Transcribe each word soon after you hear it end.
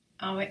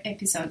Our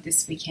episode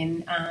this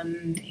weekend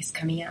is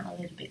coming out a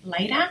little bit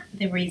later.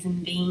 The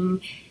reason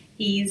being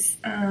is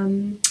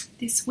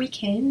this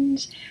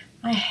weekend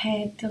I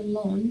had the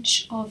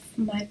launch of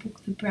my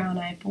book, The Brown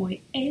Eyed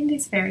Boy, and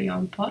this very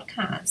own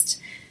podcast.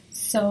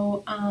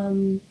 So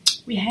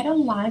we had a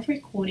live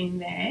recording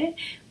there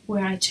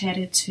where I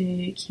chatted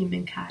to Kim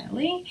and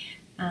Kylie,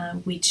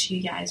 which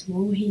you guys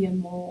will hear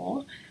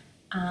more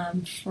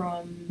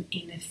from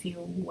in a few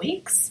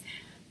weeks.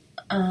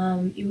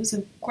 It was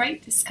a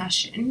great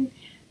discussion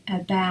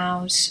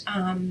about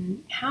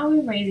how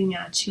we're raising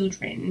our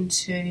children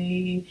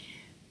to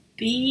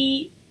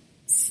be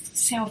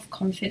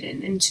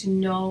self-confident and to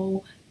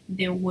know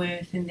their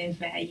worth and their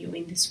value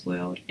in this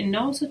world, and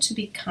also to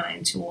be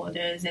kind to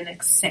others and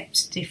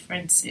accept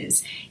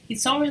differences.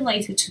 It's all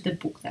related to the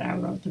book that I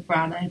wrote, The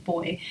Brown Eyed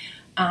Boy,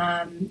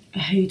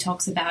 who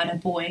talks about a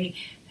boy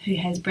who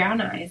has brown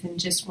eyes and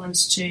just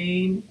wants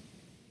to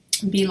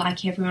be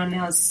like everyone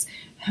else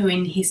who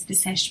in his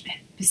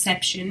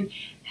perception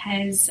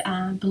has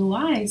blue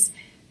eyes.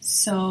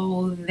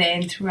 So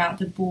then throughout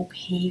the book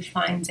he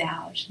finds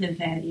out the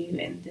value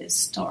and the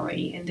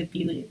story and the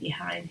beauty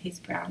behind his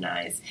brown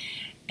eyes.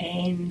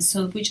 And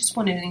so we just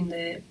wanted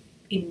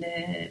in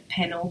the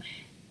panel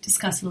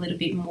discuss a little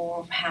bit more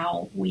of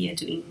how we are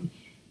doing,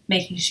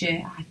 making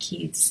sure our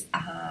kids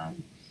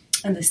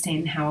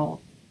understand how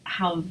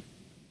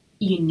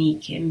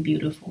unique and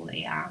beautiful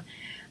they are.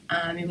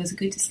 It was a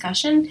good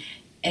discussion.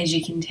 As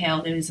you can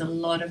tell, there was a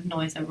lot of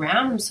noise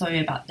around. I'm sorry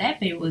about that,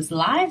 but it was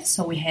live,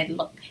 so we had,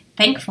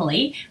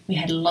 thankfully, we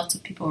had lots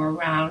of people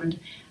around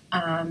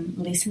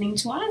listening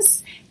to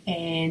us,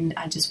 and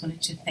I just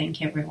wanted to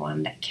thank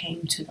everyone that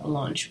came to the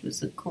launch. It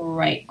was a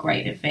great,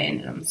 great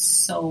event, and I'm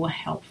so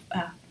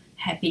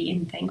happy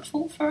and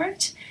thankful for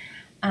it.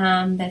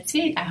 That's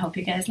it. I hope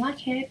you guys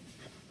like it.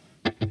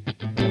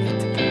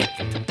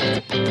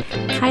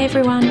 Hi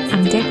everyone,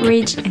 I'm Deb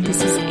Ridge and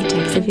this is It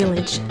Takes a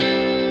Village.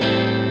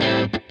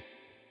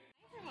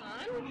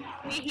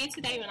 We're here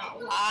today on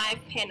a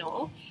live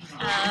panel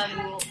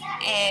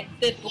at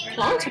the book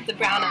launch of The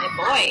Brown Eyed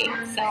Boy.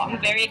 So I'm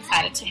very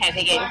excited to have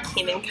again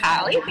Kim and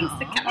Kylie. Thanks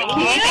for coming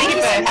here. Thank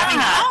you for having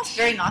us.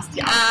 Very nice to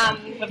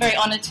you. We're very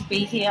honoured to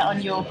be here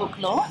on your book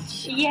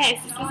launch.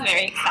 Yes, this is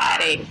very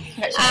exciting.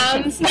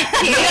 Congratulations. So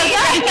you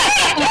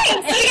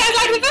guys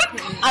like the book?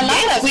 I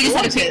love it. We just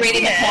had a quick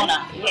reading the corner.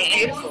 Yeah.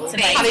 Beautiful. It's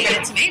Kylie amazing. read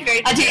it to me.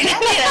 I did.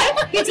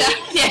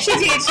 Yeah, she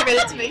did. She read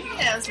it to me.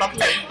 Yeah, it was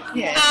lovely.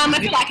 Yeah. I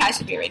feel like I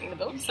should be reading the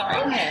book. Sorry.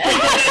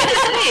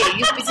 Yeah.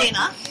 You're busy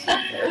enough.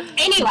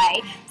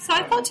 Anyway, so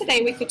I thought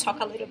today we could talk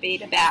a little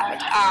bit about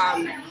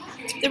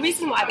the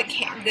reason why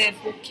the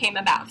book came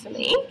about for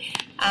me,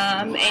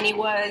 and it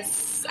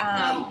was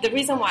the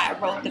reason why I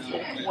wrote the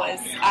book was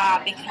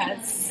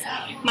because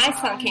my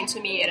son came to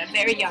me at a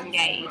very young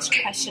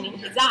age questioning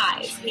his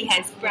eyes. He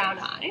has brown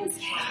eyes,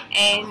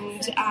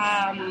 and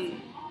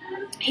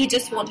he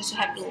just wanted to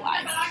have blue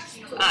eyes.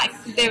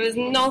 There was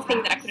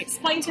nothing that I could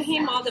explain to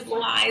him other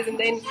blue eyes, and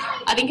then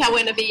I think I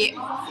went a bit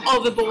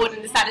overboard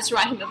and decided to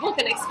write him a book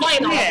and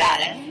explain all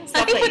about it. So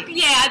I think,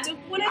 I just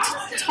wanted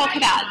to talk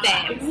about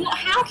that.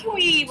 How can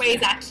we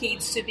raise our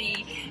kids to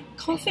be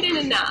confident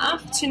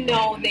enough to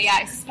know they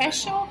are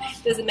special?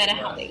 Doesn't matter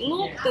how they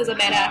look, doesn't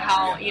matter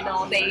how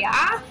they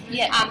are.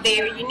 Yeah.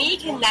 They're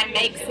unique, and that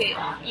makes it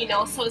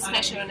so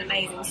special and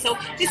amazing. So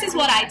this is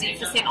what I do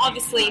for Sam.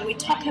 Obviously, we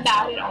talk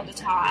about it all the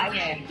time,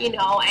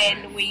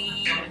 and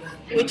we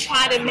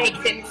try to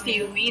make them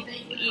feel,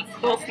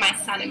 both my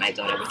son and my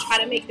daughter, we try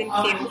to make them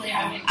feel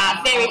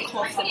very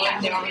comfortable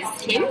in their own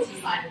skin.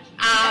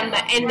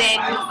 And then,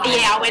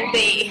 when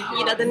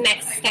the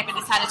next step, we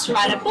decided to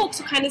write a book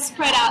to kind of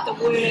spread out the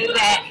word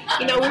that,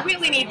 we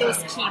really need those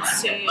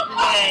kids to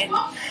learn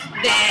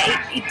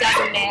that it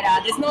doesn't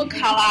matter. There's no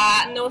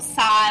color, no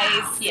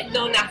size,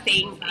 no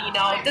nothing. It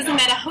doesn't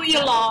matter who you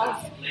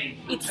love.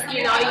 It's,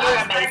 you're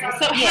amazing.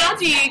 So how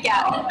do you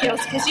get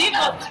girls? Because you've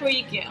got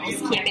 3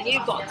 girls, Kim, and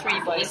you've got 3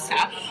 boys.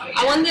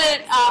 I wonder,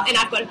 and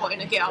I've got a boy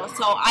and a girl,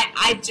 so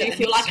I do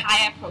feel like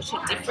I approach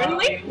it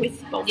differently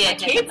with both my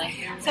kids.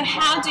 Definitely. So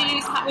how do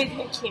you start with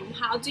Kim?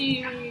 How do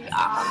you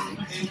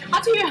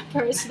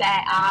approach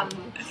that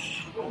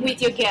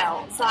with your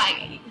girls?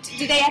 Like,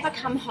 do they ever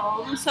come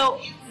home? So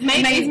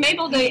is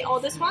Mabel the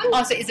oldest one?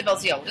 Oh, so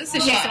Isabel's the oldest. So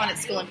she's the one at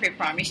school in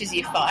pre-primary. She's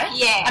year 5.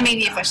 Yeah. I mean,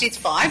 year 5. She's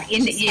 5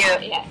 in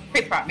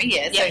pre-primary,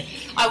 So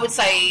I would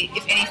say,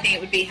 if anything,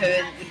 it would be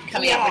her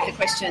coming up with the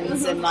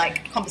questions and,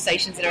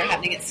 conversations that are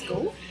happening at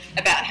school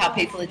about how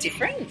people are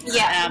different.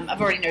 Yeah.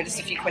 I've already noticed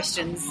a few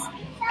questions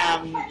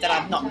that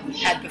I've not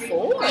had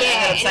before.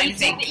 Yeah,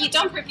 and you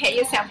don't prepare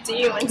yourself, do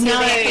you? Until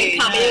they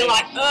come and you're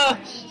like,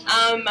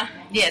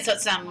 Yeah, so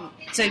it's...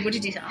 So what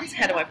did you ask?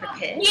 How do I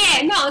prepare?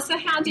 Yeah, no, so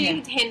how do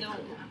you handle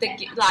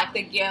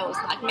the girls,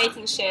 like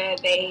making sure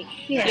they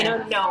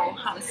know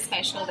how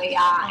special they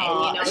are,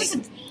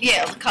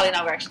 Kylie and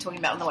I were actually talking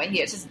about on the way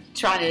here. It's just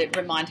trying to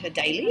remind her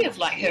daily of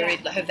like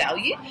her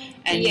value,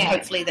 and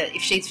hopefully that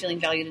if she's feeling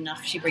valued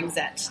enough, she brings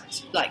that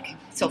like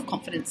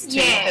self-confidence to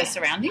her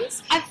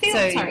surroundings. I feel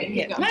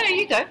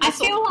you go. I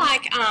feel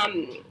like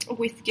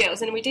with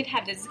girls, and we did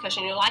have this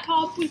discussion, you're like,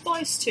 oh, with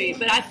boys too,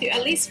 but I feel,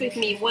 at least with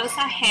me, once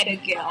I had a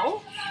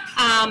girl,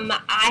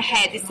 I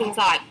had these things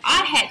like,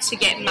 I had to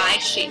get my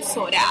shit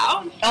sorted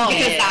out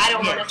because I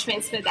don't want to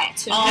transfer that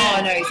to her.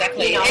 Oh, no,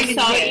 exactly.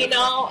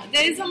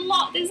 There's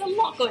a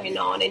lot going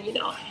on, and,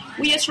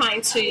 we are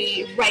trying to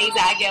raise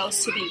our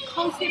girls to be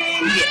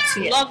confident,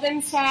 to love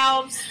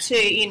themselves,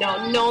 to,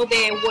 know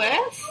their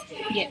worth.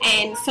 Yeah.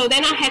 And so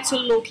then I had to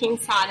look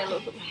inside and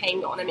look,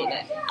 hang on a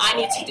minute, I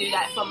need to do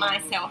that for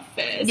myself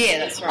first. Yeah,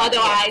 that's right.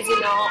 Otherwise,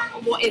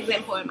 what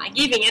example am I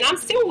giving? And I'm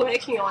still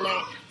working on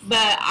it,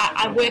 but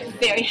I worked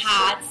very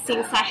hard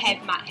since I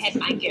had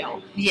my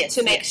girl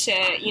to make sure,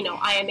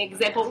 I am an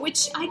example,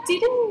 which I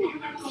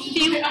didn't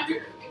feel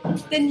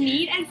the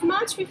need as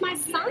much with my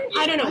son.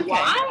 I don't know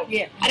why.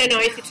 Yeah. I don't know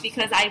if it's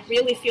because I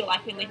really feel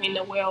like we live in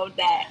a world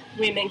that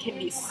women can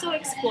be so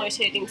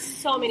exploited in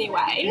so many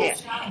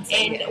ways,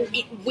 and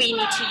we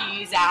need to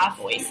use our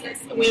voices.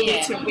 We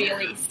need to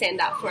really stand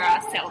up for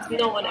ourselves.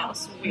 No one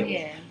else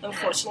will,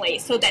 unfortunately.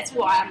 So that's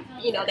why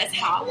that's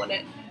how I want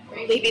to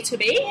leave it to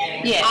be.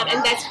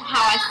 And that's how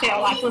I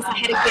felt like once I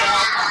had a girl,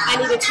 I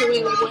needed to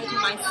really work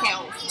on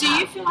myself. Do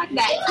you feel like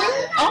that?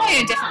 Oh,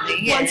 yeah,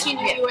 definitely. Yeah. Once you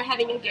knew you were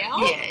having a girl?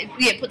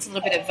 Yeah, it puts a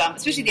little bit of,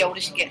 especially the older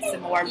she gets, the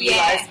more I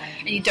realise,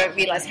 and you don't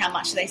realise how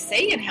much they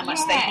see and how much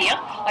they hear.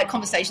 Like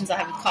conversations I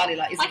have with Kylie,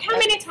 like how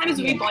many times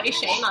do we body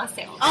shame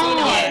ourselves? Oh,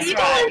 that's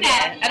right.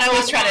 Yeah. And I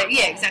always try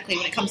to, exactly,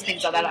 when it comes to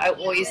things like that, I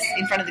always,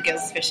 in front of the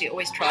girls especially,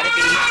 always try to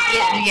be,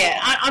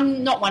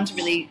 I'm not one to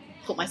really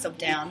put myself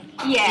down.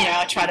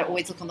 I try to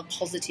always look on the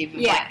positive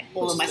of like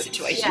all of my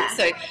situations.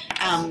 So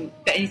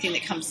but anything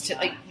that comes to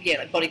like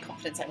body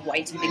confidence, like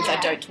weight and things, I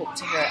don't talk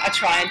to her. I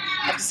try, and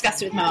I've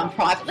discussed it with my mum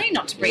privately,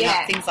 not to bring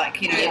up things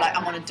like like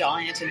I'm on a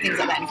diet and things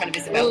like that in front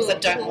of Isabel, because I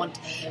don't want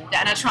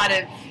that. And I try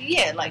to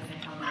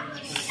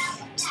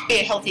be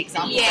a healthy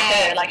example for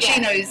her. Like she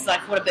knows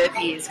like what a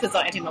burpee is, because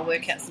I do my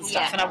workouts and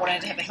stuff, and I want her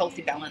to have a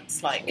healthy balance.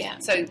 So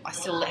I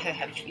still let her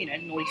have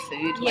naughty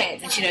food,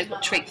 and she knows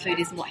what treat food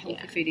is and what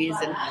healthy food is,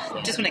 and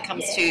just when it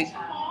comes to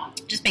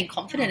just being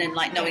confident and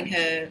like knowing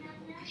her,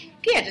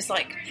 just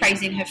like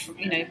praising her,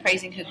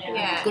 praising her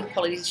good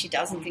qualities she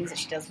does and things that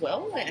she does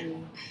well,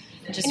 and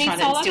just and trying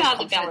it's to all instill about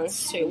the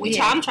confidence. balance too, which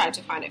I'm trying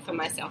to find it for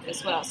myself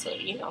as well. So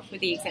for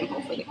the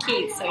example for the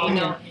kids,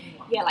 so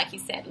like you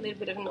said, a little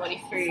bit of naughty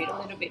food, a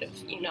little bit of,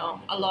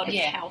 a lot of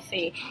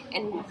healthy,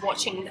 and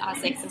watching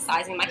us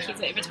exercising. My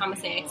kids, every time I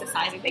say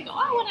exercising, they go,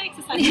 I want to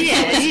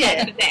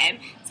exercise. For them.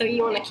 So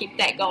you want to keep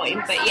that going.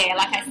 But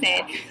like I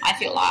said, I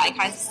feel like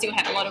I still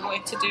have a lot of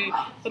work to do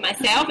for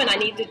myself, and I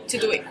needed to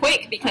do it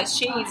quick because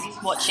she's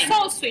watching,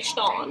 so switched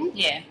on.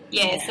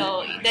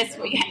 So that's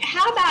what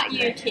how about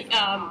you,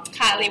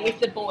 Kylie, with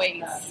the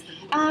boys?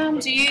 How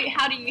do you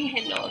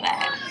handle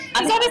that?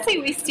 Because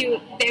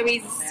obviously there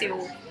is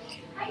still,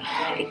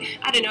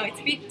 I don't know, it's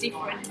a bit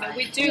different, but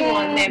we do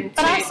want them to...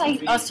 But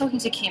I was talking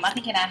to Kim, I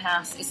think in our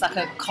house it's like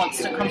a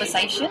constant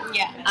conversation.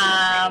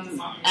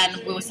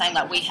 And we were saying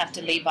like we have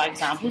to lead by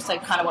example, so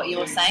kind of what you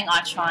were saying,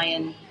 I try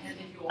and,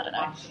 I don't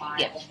know,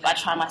 I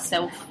try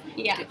myself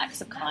do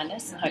acts of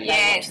kindness and hope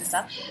that works and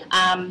stuff.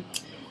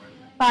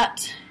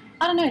 But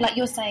I don't know, like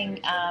you're saying,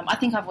 I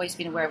think I've always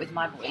been aware with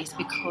my boys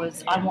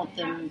because I want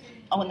them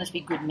to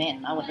be good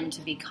men. I want them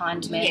to be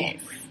kind men.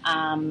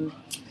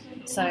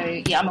 So,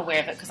 I'm aware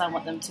of it because I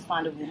want them to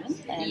find a woman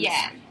and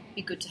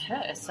be good to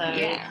her. So,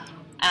 and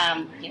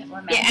I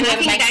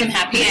think makes them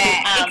happy.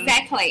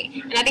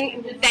 Exactly. And I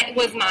think that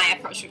was my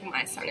approach with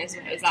my son as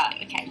well. It was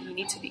like, okay, you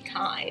need to be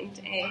kind.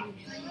 And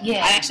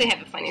I actually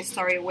have a funny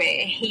story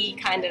where he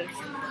kind of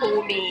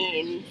pulled me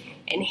in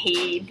and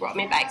he brought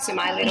me back to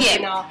my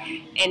little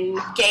and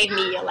gave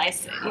me a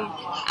lesson.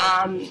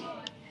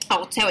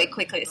 I'll tell it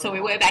quickly. So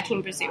we were back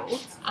in Brazil,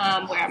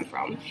 where I'm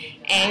from,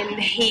 and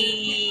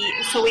we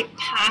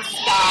passed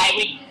by,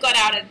 we got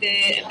out of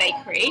the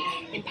bakery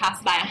and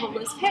passed by a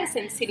homeless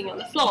person sitting on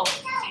the floor.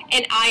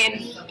 And I am,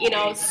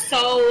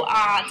 so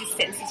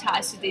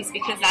desensitized to this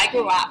because I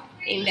grew up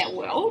in that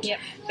world,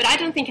 but I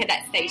don't think at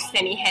that stage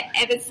Sammy had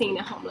ever seen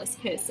a homeless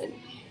person.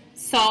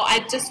 So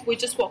we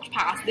just walked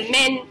past. The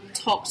man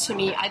talked to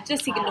me. I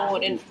just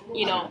ignored and,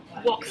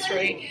 walked through.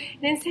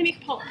 And then Sammy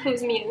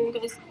pulls me in and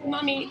goes,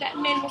 Mummy, that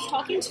man was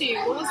talking to you.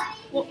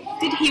 What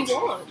did he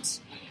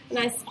want? And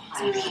I said,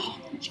 oh,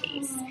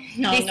 jeez.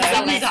 This is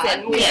a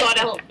lesson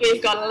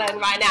we've got to learn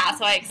right now.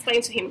 So I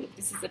explained to him, look,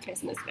 this is a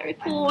person that's very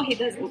poor. He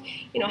doesn't,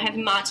 have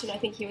much. And I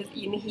think he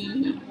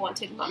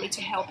wanted Mummy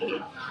to help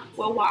him.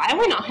 Well, why are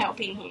we not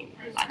helping him?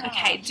 Like,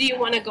 okay, do you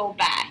want to go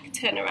back,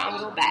 turn around,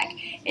 go back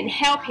and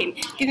help him?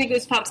 Give me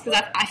goosebumps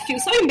because I feel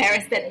so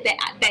embarrassed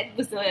that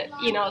was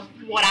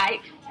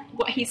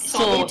what he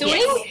saw me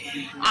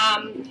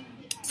doing.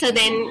 So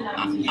then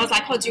I was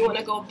like, oh, do you want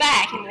to go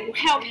back and we'll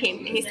help him?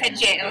 And he said,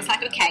 yeah. And I was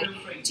like, okay,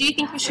 do you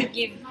think we should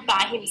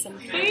buy him some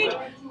food,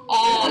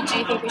 or do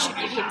you think we should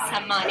give him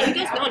some money? He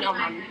goes, no,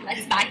 Mum,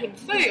 let's buy him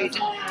food.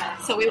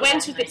 So we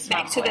went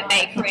back to the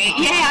bakery.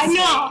 Yeah, I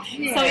know.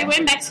 Yeah. So we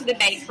went back to the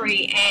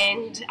bakery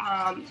and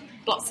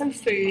bought some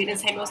food, and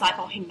Samuel was like,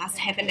 oh, he must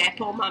have an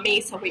apple,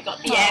 Mummy. So we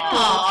got the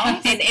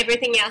apple and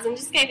everything else and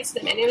just gave it to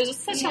them. And it was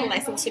just such a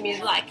lesson to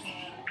me, like,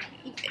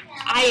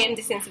 I am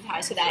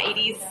desensitized to that.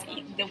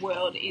 The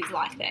world is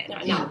like that,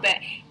 I know. But,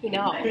 you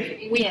know,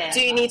 we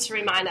do need to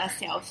remind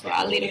ourselves for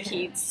our little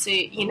kids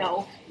to,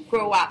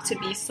 grow up to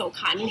be so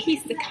kind. And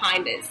he's the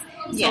kindest.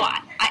 So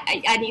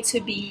I need to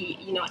be,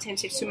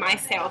 attentive to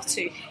myself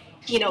to,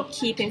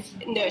 keep and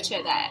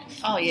nurture that.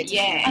 Oh, yeah.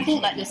 Yeah. I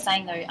think, like you're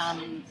saying, though,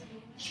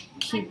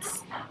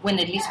 kids, when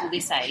they're little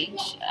this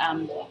age,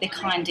 they're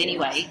kind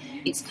anyway.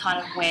 It's kind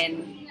of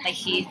when they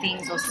hear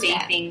things or see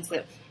things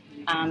that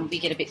we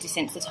get a bit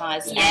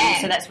desensitized.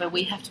 So that's where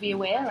we have to be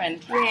aware.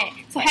 And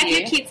so have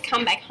your kids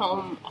come back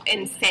home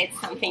and said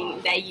something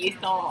that you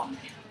thought,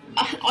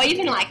 or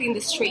even like in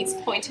the streets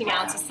pointing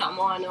out to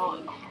someone, or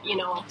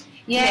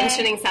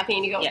mentioning something,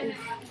 and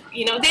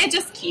you go, they're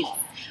just kids.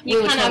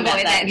 You can't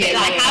avoid that.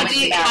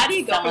 How do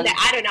you go from there?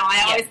 I don't know.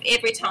 I always,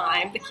 every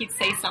time the kids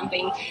say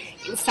something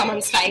in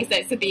someone's face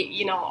that's a bit,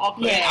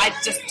 awkward, I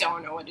just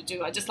don't know what to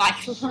do. I just like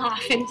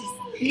laugh and just...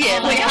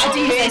 how do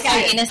you say so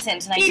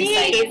innocent?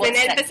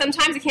 And but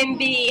sometimes it can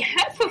be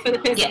hurtful for the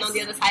person on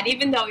the other side,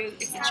 even though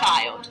it's a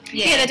child.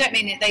 They don't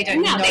mean it. They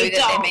don't know that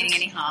they're meaning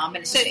any harm.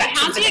 And it's so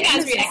how do you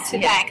guys react to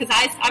that? Because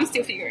I'm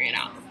still figuring it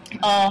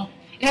out.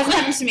 It hasn't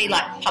happened to me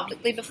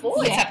publicly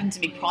before. It's happened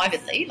to me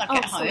privately,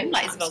 at home.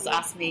 Like Isabel's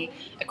asked me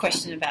a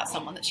question about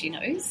someone that she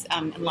knows,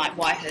 and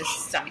why her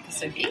stomach is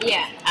so big.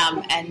 Yeah.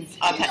 And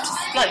I've had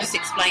to just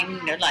explain,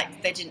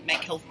 they didn't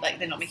make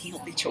they're not making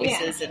healthy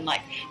choices, and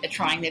they're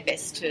trying their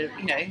best to,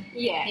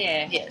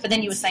 Yeah. But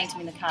then you were saying to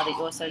me in the car that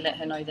you also let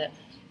her know that.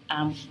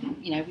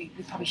 We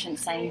probably shouldn't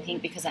say anything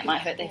because that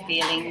might hurt their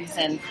feelings,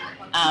 and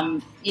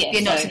not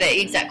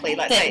today exactly.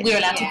 We're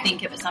allowed to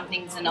think it, but some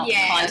things are not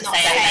kind to say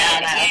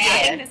about. I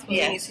think that's what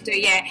we need to do.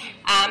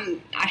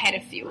 I had a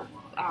few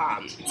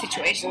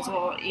situations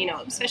where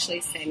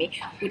especially Sammy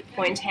would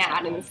point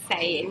out and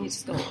say, and you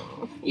just go,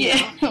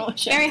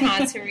 very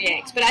hard to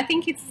react. But I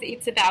think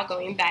it's about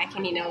going back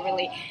and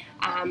really.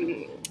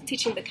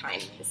 Teaching the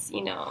kindness,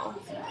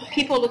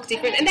 people look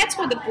different, and that's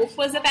what the book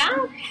was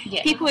about.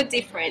 People are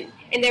different,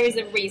 and there is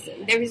a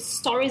reason. There is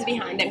stories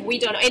behind them we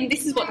don't know, and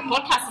this is what the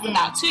podcast is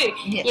about too.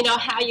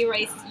 How you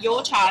raise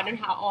your child and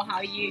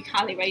how you,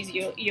 Carly, raise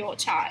your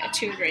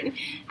children.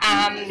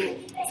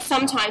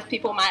 Sometimes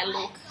people might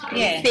look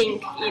and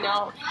think,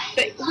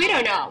 but we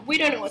don't know. We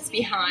don't know what's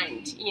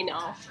behind,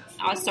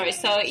 our story.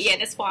 So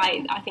that's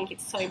why I think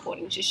it's so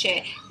important to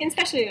share, and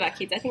especially like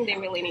kids. I think they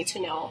really need to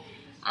know.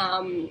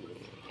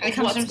 It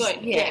comes from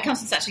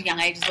such a young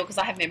age as well, because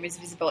I have memories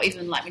of Isabel,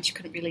 even when she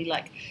couldn't really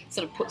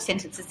sort of put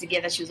sentences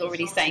together, she was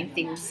already saying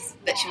things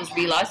that she was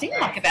realising,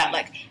 about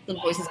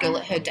little boys and girls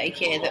at her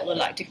daycare that were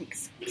different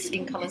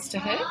skin colours to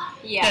her.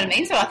 You know what I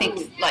mean? So I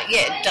think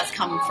it does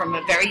come from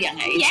a very young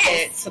age.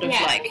 They're sort of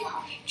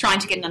trying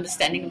to get an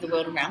understanding of the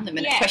world around them,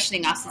 and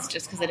questioning us is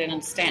just because they don't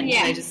understand.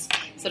 They're just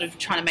sort of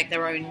trying to make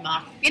their own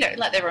mark,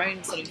 their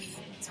own sort of.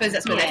 I suppose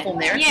that's where they form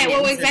their opinions.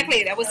 Yeah, well,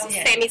 exactly. That was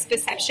Sammy's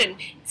perception.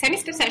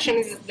 Sammy's perception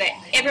is that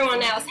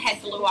everyone else had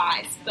blue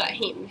eyes but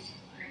him.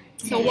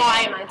 So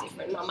why am I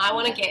different, Mum? I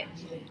want to get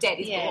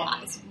Daddy's blue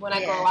eyes when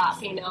I grow up,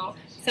 So,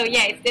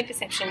 it's their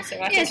perception. So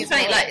I think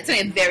it's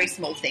only a very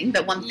small thing,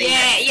 but one thing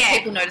that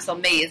people notice on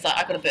me is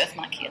I've got a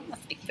birthmark here.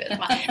 That's a big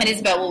birthmark. And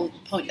Isabel will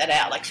point that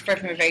out.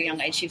 From a very young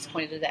age, she's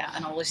pointed it out.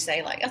 And I'll always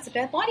say, that's a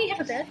birthmark. Why do you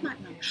have a birthmark,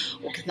 Mum?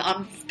 Well, because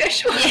I'm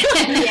special.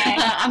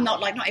 I'm not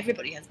not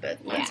everybody has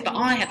birthmarks, but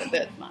I have a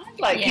birthmark.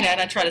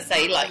 And I try to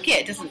say,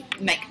 it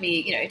doesn't make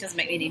me, it doesn't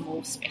make me any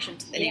more special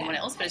to anyone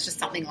else, but it's just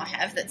something I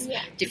have that's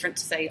different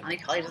to say, Auntie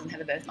Carly doesn't have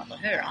a birthmark on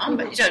her arm,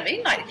 but you know what I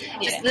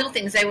mean? Just little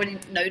things, they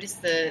wouldn't notice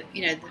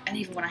and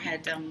even when I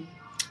had, I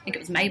think it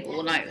was Mabel,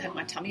 and I had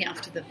my tummy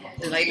after the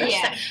labour.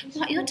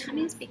 Your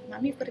tummy is big,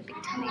 Mum. You've got a big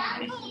tummy.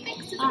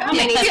 Thanks. How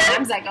many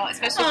times I got,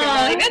 especially from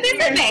labour.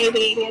 There's a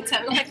baby in your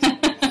tummy.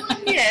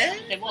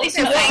 There was.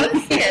 At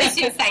least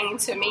you're saying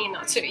to me,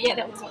 not to. Yeah,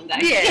 that was one day.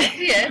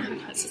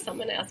 That's to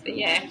someone else, but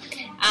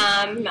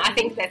I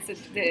think that's the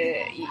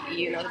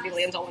 $1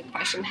 billion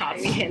question. How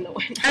do we handle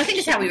it? I think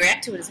it's how we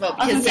react to it as well,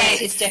 because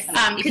it's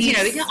definitely because we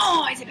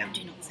go, Isabel,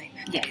 do not say that.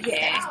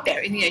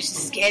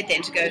 She's scared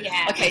then to go,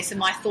 okay, so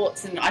my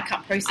thoughts, and I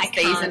can't process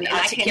these and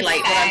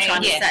articulate what I'm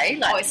trying to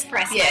say. Or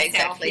express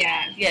myself. Exactly.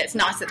 It's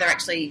nice that they're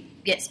actually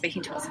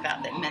speaking to us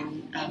about them,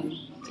 and I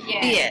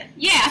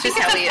think it's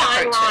a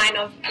fine line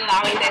of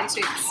allowing them to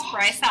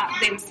express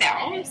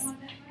themselves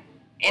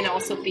and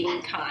also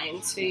being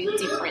kind to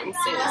differences.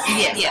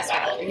 Yes, that's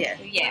right.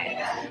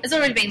 Yeah. There's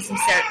already been some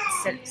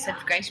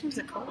segregation. What's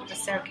it called?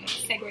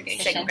 Segregation.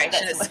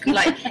 It's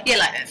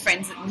like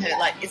friends in her,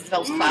 like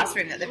Isabel's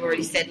classroom, that they've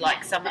already said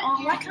like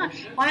why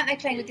aren't they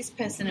playing with this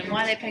person and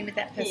why are they playing with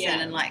that person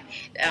and like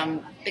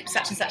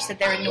such and such said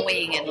they're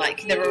annoying and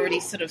like they're already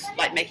sort of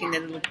like making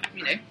their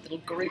little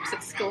groups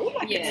at school.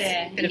 Like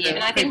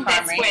and I think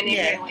that's when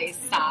it really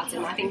starts,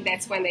 and I think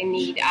that's when they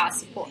need our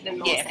support the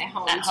most at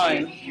home. At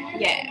home.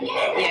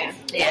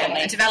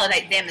 And to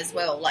validate them as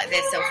well, like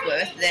their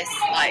self-worth, their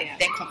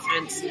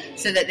confidence,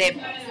 so that they're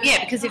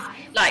because if,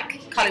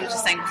 like Kylie was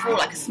just saying before,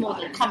 like a small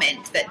little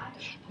comment that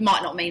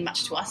might not mean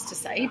much to us to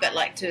say, but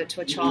like to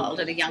a child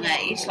at a young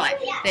age, like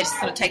they're just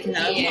sort of taking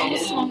that over.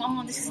 This is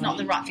wrong. This is not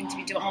the right thing to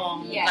be doing.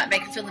 Like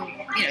make them feel them,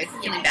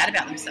 feeling bad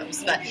about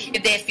themselves. But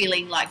if they're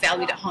feeling like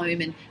valued at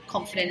home and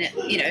confident,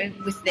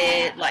 with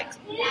their like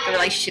the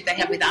relationship they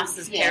have with us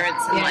as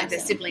parents and like their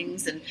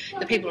siblings and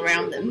the people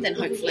around them, then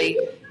hopefully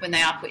when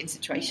they are put in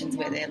situations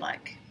where they're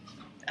like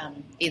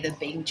either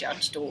being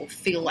judged or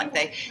feel like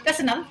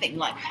that's another thing,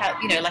 like how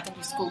like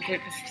a school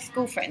group of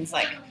school friends,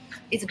 like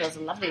Isabel's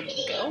a lovely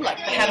little girl, like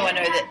how do I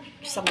know that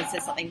if someone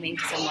says something mean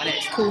to someone and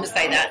it's cool to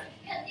say that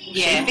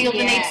feel the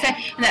need to say,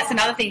 and that's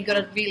another thing you've got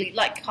to really,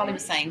 like Kylie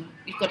was saying,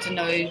 you've got to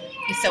know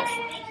yourself.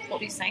 What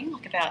were you saying,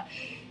 like about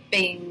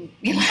being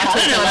I don't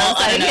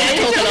know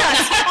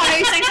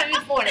you saying something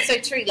before and it's so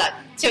true, like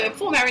to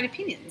form our own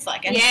opinions,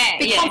 like and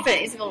be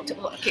confident. Isabel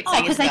keep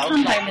saying because they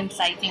come home and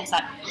say things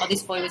like,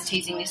 this boy was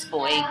teasing this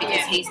boy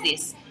because he's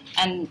this,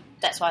 and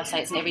that's why I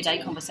say it's an everyday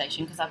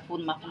conversation, because I pull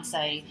them up and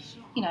say,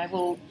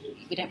 well,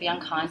 we don't be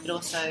unkind, but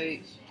also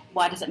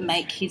why does it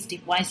make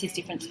why is his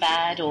difference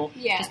bad, or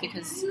just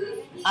because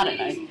I don't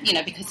know,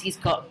 because he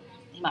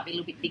might be a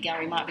little bit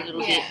bigger, he might be a little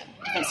bit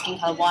different skin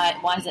colour,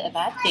 why is it a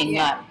bad thing?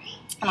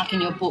 Like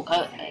in your book,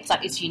 it's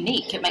like it's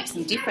unique, it makes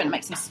them different, it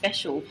makes them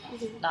special.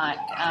 Like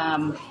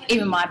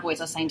even my boys,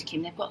 I was saying to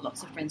Kim, they've got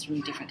lots of friends from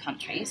different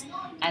countries,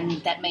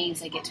 and that means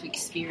they get to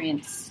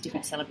experience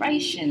different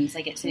celebrations,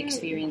 they get to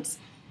experience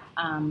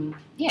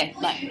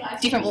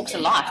like different walks of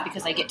life,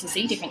 because they get to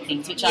see different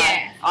things, which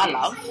I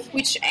love,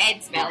 which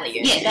adds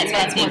value. That's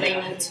what I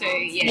think. To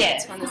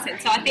understand.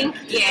 So I think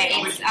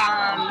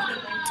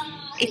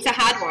it's a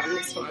hard one,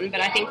 this one, but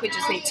I think we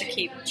just need to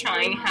keep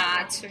trying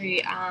hard to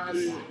keep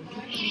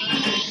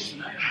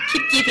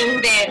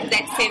giving them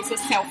that sense of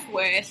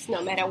self-worth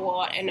no matter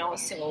what, and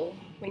also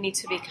we need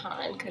to be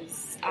kind,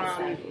 because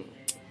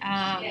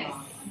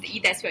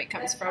that's where it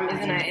comes from,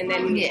 isn't it? And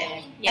then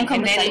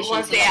and then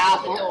once they're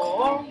out the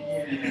door,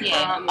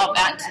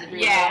 out to the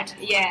real world.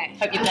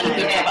 Hope you've done a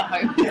good job at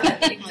home.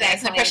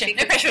 Exactly.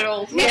 No pressure at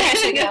all. No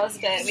pressure, girls,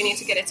 but we need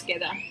to get it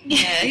together.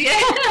 Is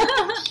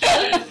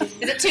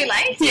it too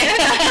late?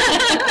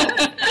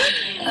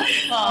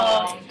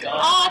 Oh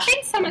God.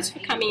 Thanks so much for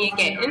coming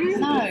again.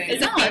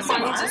 It's a it's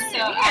fun one. Thanks for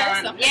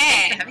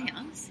having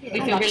us. We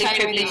feel really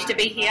privileged to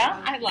be here.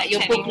 I like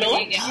your book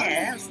launch.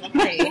 Yeah, that's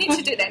lovely. We need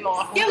to do that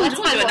more often. Yeah, we'll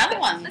do another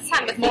one. Let's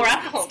have more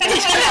alcohol.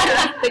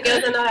 The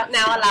girls are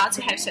now allowed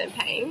to have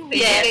champagne.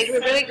 They do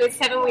a really good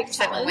 7-week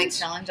challenge. 7-week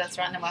challenge, that's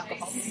right, no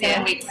alcohol.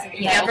 7 weeks.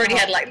 I've already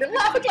had like little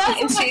half a glass.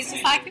 And she's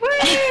just like, woo!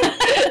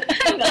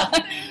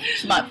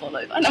 She might fall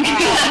over. I've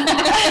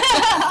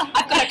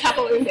got a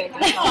couple in there.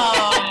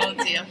 Oh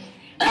dear.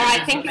 All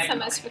right, thank you so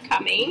much for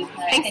coming.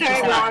 Thanks to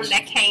everyone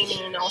that came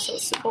in and also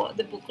support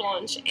the book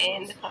launch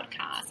and the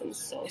podcast. I'm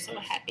so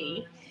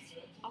happy.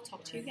 I'll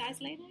talk to you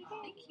guys later.